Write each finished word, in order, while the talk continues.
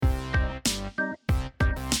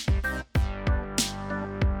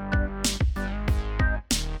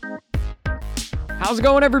How's it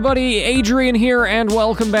going, everybody? Adrian here, and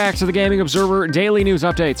welcome back to the Gaming Observer Daily News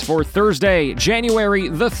Updates for Thursday, January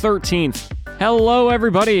the 13th. Hello,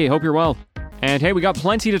 everybody. Hope you're well. And hey, we got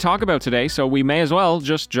plenty to talk about today, so we may as well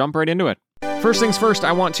just jump right into it. First things first,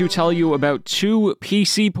 I want to tell you about two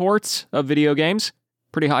PC ports of video games.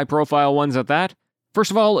 Pretty high-profile ones at that. First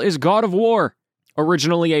of all is God of War.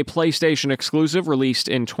 Originally a PlayStation exclusive released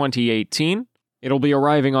in 2018. It'll be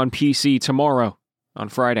arriving on PC tomorrow, on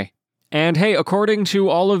Friday. And hey, according to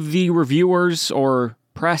all of the reviewers or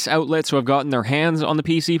press outlets who have gotten their hands on the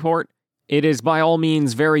PC port, it is by all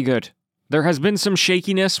means very good. There has been some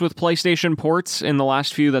shakiness with PlayStation ports in the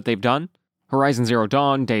last few that they've done. Horizon Zero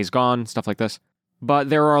Dawn, Days Gone, stuff like this. But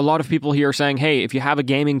there are a lot of people here saying, hey, if you have a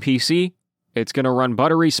gaming PC, it's going to run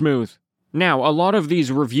buttery smooth. Now, a lot of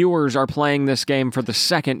these reviewers are playing this game for the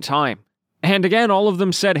second time. And again, all of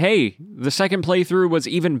them said, hey, the second playthrough was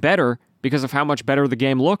even better because of how much better the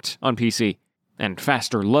game looked on PC, and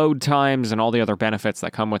faster load times and all the other benefits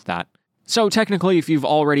that come with that. So technically, if you've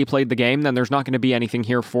already played the game, then there's not going to be anything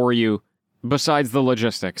here for you besides the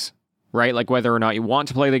logistics, right? Like whether or not you want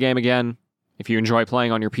to play the game again, if you enjoy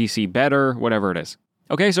playing on your PC better, whatever it is.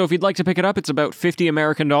 Okay, so if you'd like to pick it up, it's about $50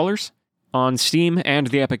 American on Steam and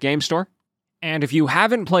the Epic Game Store. And if you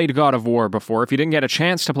haven't played God of War before, if you didn't get a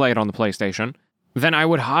chance to play it on the PlayStation, then I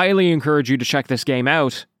would highly encourage you to check this game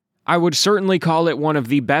out. I would certainly call it one of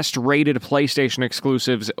the best rated PlayStation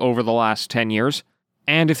exclusives over the last 10 years.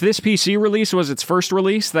 And if this PC release was its first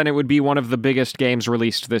release, then it would be one of the biggest games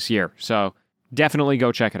released this year. So definitely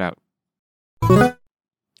go check it out.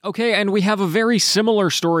 Okay, and we have a very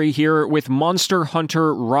similar story here with Monster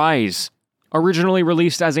Hunter Rise. Originally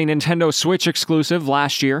released as a Nintendo Switch exclusive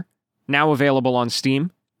last year, now available on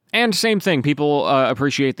Steam. And same thing, people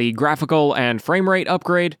appreciate the graphical and frame rate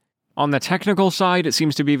upgrade. On the technical side, it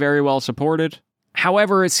seems to be very well supported.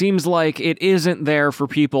 However, it seems like it isn't there for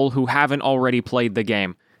people who haven't already played the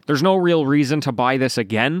game. There's no real reason to buy this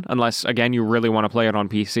again, unless, again, you really want to play it on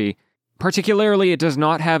PC. Particularly, it does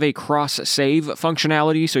not have a cross-save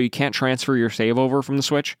functionality, so you can't transfer your save over from the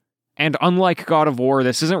Switch. And unlike God of War,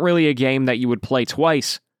 this isn't really a game that you would play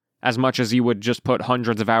twice, as much as you would just put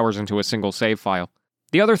hundreds of hours into a single save file.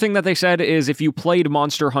 The other thing that they said is if you played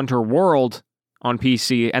Monster Hunter World on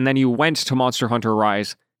PC, and then you went to Monster Hunter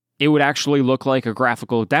Rise, it would actually look like a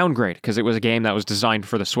graphical downgrade, because it was a game that was designed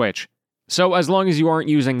for the Switch. So as long as you aren't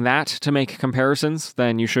using that to make comparisons,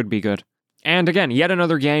 then you should be good. And again, yet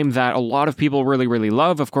another game that a lot of people really, really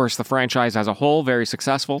love. Of course, the franchise as a whole, very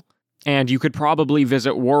successful. And you could probably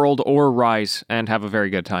visit World or Rise and have a very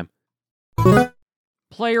good time.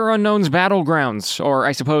 PlayerUnknown's Battlegrounds, or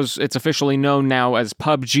I suppose it's officially known now as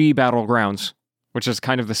PUBG Battlegrounds, which is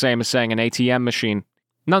kind of the same as saying an ATM machine.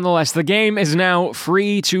 Nonetheless, the game is now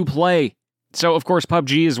free to play. So, of course,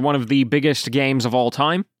 PUBG is one of the biggest games of all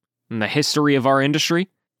time in the history of our industry,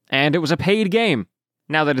 and it was a paid game.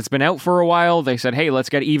 Now that it's been out for a while, they said, hey, let's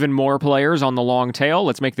get even more players on the long tail,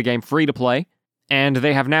 let's make the game free to play. And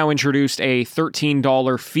they have now introduced a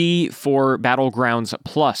 $13 fee for Battlegrounds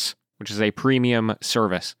Plus, which is a premium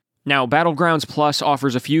service. Now, Battlegrounds Plus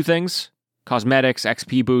offers a few things, cosmetics,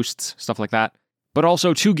 XP boosts, stuff like that, but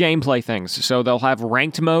also two gameplay things. So they'll have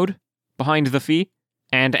ranked mode behind the fee,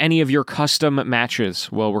 and any of your custom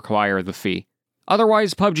matches will require the fee.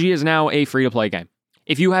 Otherwise, PUBG is now a free-to-play game.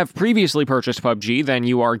 If you have previously purchased PUBG, then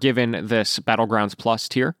you are given this Battlegrounds Plus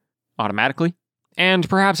tier automatically. And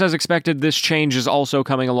perhaps as expected, this change is also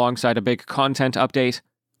coming alongside a big content update,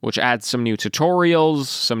 which adds some new tutorials,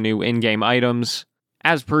 some new in-game items,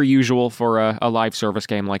 as per usual for a live service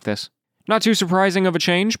game like this. Not too surprising of a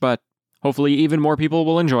change, but hopefully even more people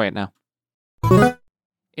will enjoy it now.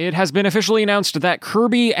 It has been officially announced that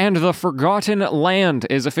Kirby and the Forgotten Land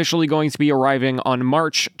is officially going to be arriving on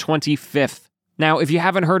March 25th. Now, if you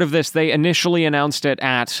haven't heard of this, they initially announced it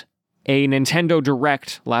at a Nintendo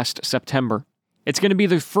Direct last September. It's going to be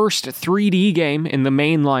the first 3D game in the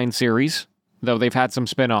mainline series, though they've had some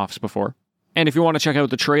spin-offs before. And if you want to check out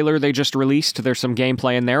the trailer they just released, there's some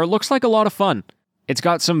gameplay in there. It looks like a lot of fun. It's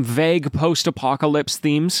got some vague post-apocalypse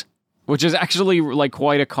themes, which is actually like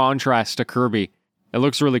quite a contrast to Kirby. It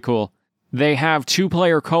looks really cool. They have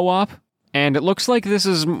 2-player co-op, and it looks like this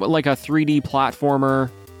is like a 3D platformer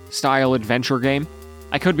style adventure game.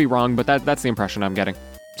 I could be wrong, but that's the impression I'm getting.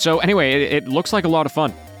 So anyway, it looks like a lot of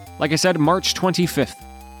fun. Like I said, March 25th.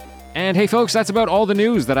 And hey folks, that's about all the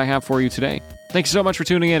news that I have for you today. Thanks so much for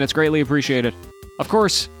tuning in, it's greatly appreciated. Of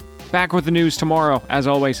course, back with the news tomorrow, as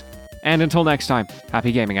always. And until next time,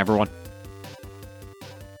 happy gaming, everyone.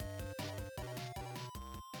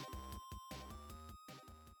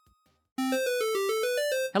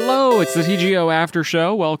 Hello, it's the TGO After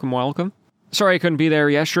Show. Welcome, welcome. Sorry I couldn't be there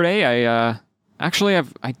yesterday. I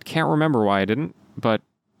can't remember why I didn't, but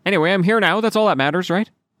anyway, I'm here now. That's all that matters, right?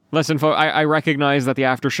 Listen, folks, I recognize that the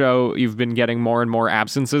after show, you've been getting more and more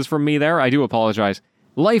absences from me there. I do apologize.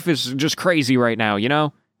 Life is just crazy right now, you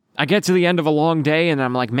know? I get to the end of a long day and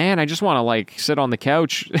I'm like, man, I just want to like sit on the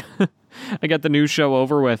couch. I get the news show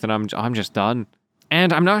over with and I'm just done.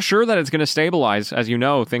 And I'm not sure that it's going to stabilize. As you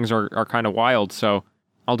know, things are kind of wild, so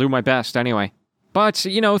I'll do my best anyway. But,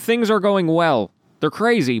 you know, things are going well. They're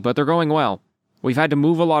crazy, but they're going well. We've had to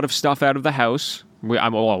move a lot of stuff out of the house.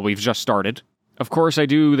 We've just started. Of course, I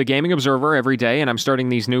do the Gaming Observer every day, and I'm starting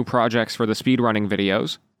these new projects for the speedrunning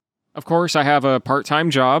videos. Of course, I have a part-time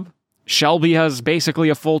job. Shelby has basically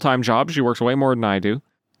a full-time job. She works way more than I do.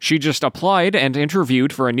 She just applied and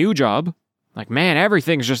interviewed for a new job. Like, man,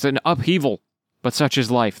 everything's just an upheaval. But such is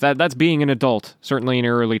life. That's being an adult, certainly in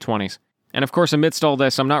your early 20s. And of course, amidst all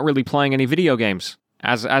this, I'm not really playing any video games.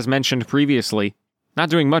 As mentioned previously, not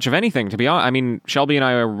doing much of anything, to be honest. I mean, Shelby and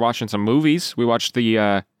I were watching some movies. We watched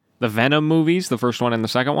the Venom movies, the first one and the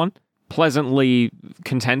second one. Pleasantly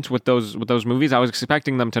content with those movies. I was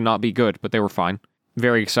expecting them to not be good, but they were fine.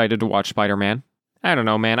 Very excited to watch Spider-Man. I don't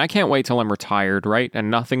know, man. I can't wait till I'm retired, right? And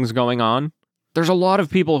nothing's going on. There's a lot of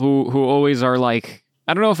people who always are like,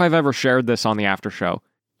 I don't know if I've ever shared this on the after show,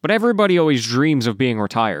 but everybody always dreams of being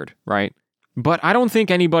retired, right? But I don't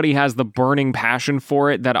think anybody has the burning passion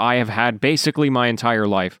for it that I have had basically my entire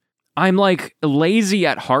life. I'm like lazy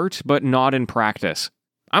at heart, but not in practice.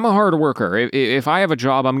 I'm a hard worker. If I have a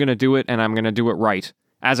job, I'm going to do it, and I'm going to do it right,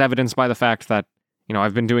 as evidenced by the fact that, you know,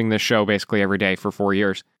 I've been doing this show basically every day for 4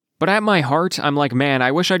 years. But at my heart, I'm like, man,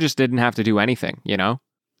 I wish I just didn't have to do anything, you know?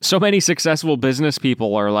 So many successful business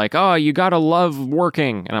people are like, oh, you gotta love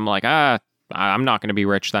working. And I'm like, I'm not going to be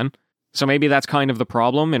rich then. So maybe that's kind of the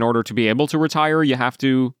problem. In order to be able to retire, you have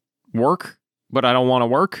to work, but I don't want to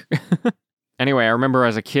work. Anyway, I remember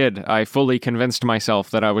as a kid, I fully convinced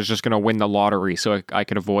myself that I was just going to win the lottery so I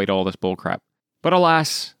could avoid all this bullcrap. But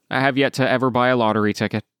alas, I have yet to ever buy a lottery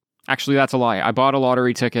ticket. Actually, that's a lie. I bought a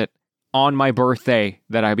lottery ticket on my birthday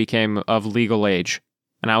that I became of legal age.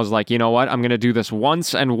 And I was like, you know what? I'm going to do this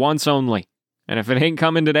once and once only. And if it ain't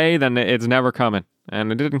coming today, then it's never coming.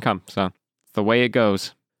 And it didn't come, so it's the way it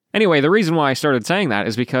goes. Anyway, the reason why I started saying that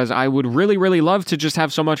is because I would really, really love to just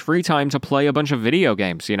have so much free time to play a bunch of video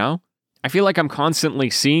games, you know? I feel like I'm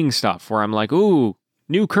constantly seeing stuff where I'm like, ooh,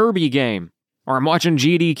 new Kirby game. Or I'm watching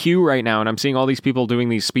GDQ right now and I'm seeing all these people doing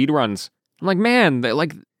these speedruns. I'm like, man,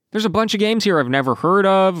 there's a bunch of games here I've never heard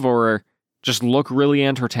of or just look really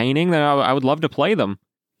entertaining that I would love to play them.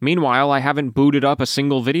 Meanwhile, I haven't booted up a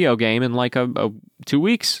single video game in like a 2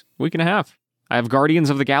 weeks, week and a half. I have Guardians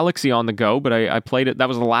of the Galaxy on the go, but I played it. That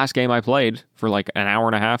was the last game I played for like an hour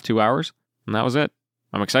and a half, 2 hours. And that was it.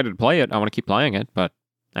 I'm excited to play it. I want to keep playing it. But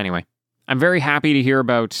anyway, I'm very happy to hear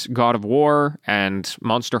about God of War and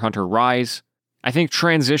Monster Hunter Rise. I think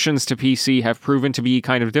transitions to PC have proven to be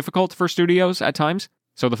kind of difficult for studios at times.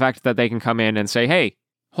 So the fact that they can come in and say, hey,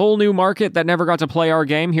 whole new market that never got to play our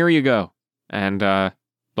game, here you go. And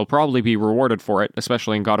they'll probably be rewarded for it,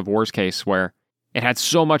 especially in God of War's case, where it had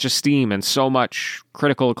so much esteem and so much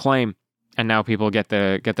critical acclaim, and now people get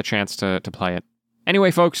the chance to play it.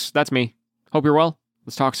 Anyway, folks, that's me. Hope you're well.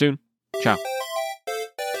 Let's talk soon. Ciao.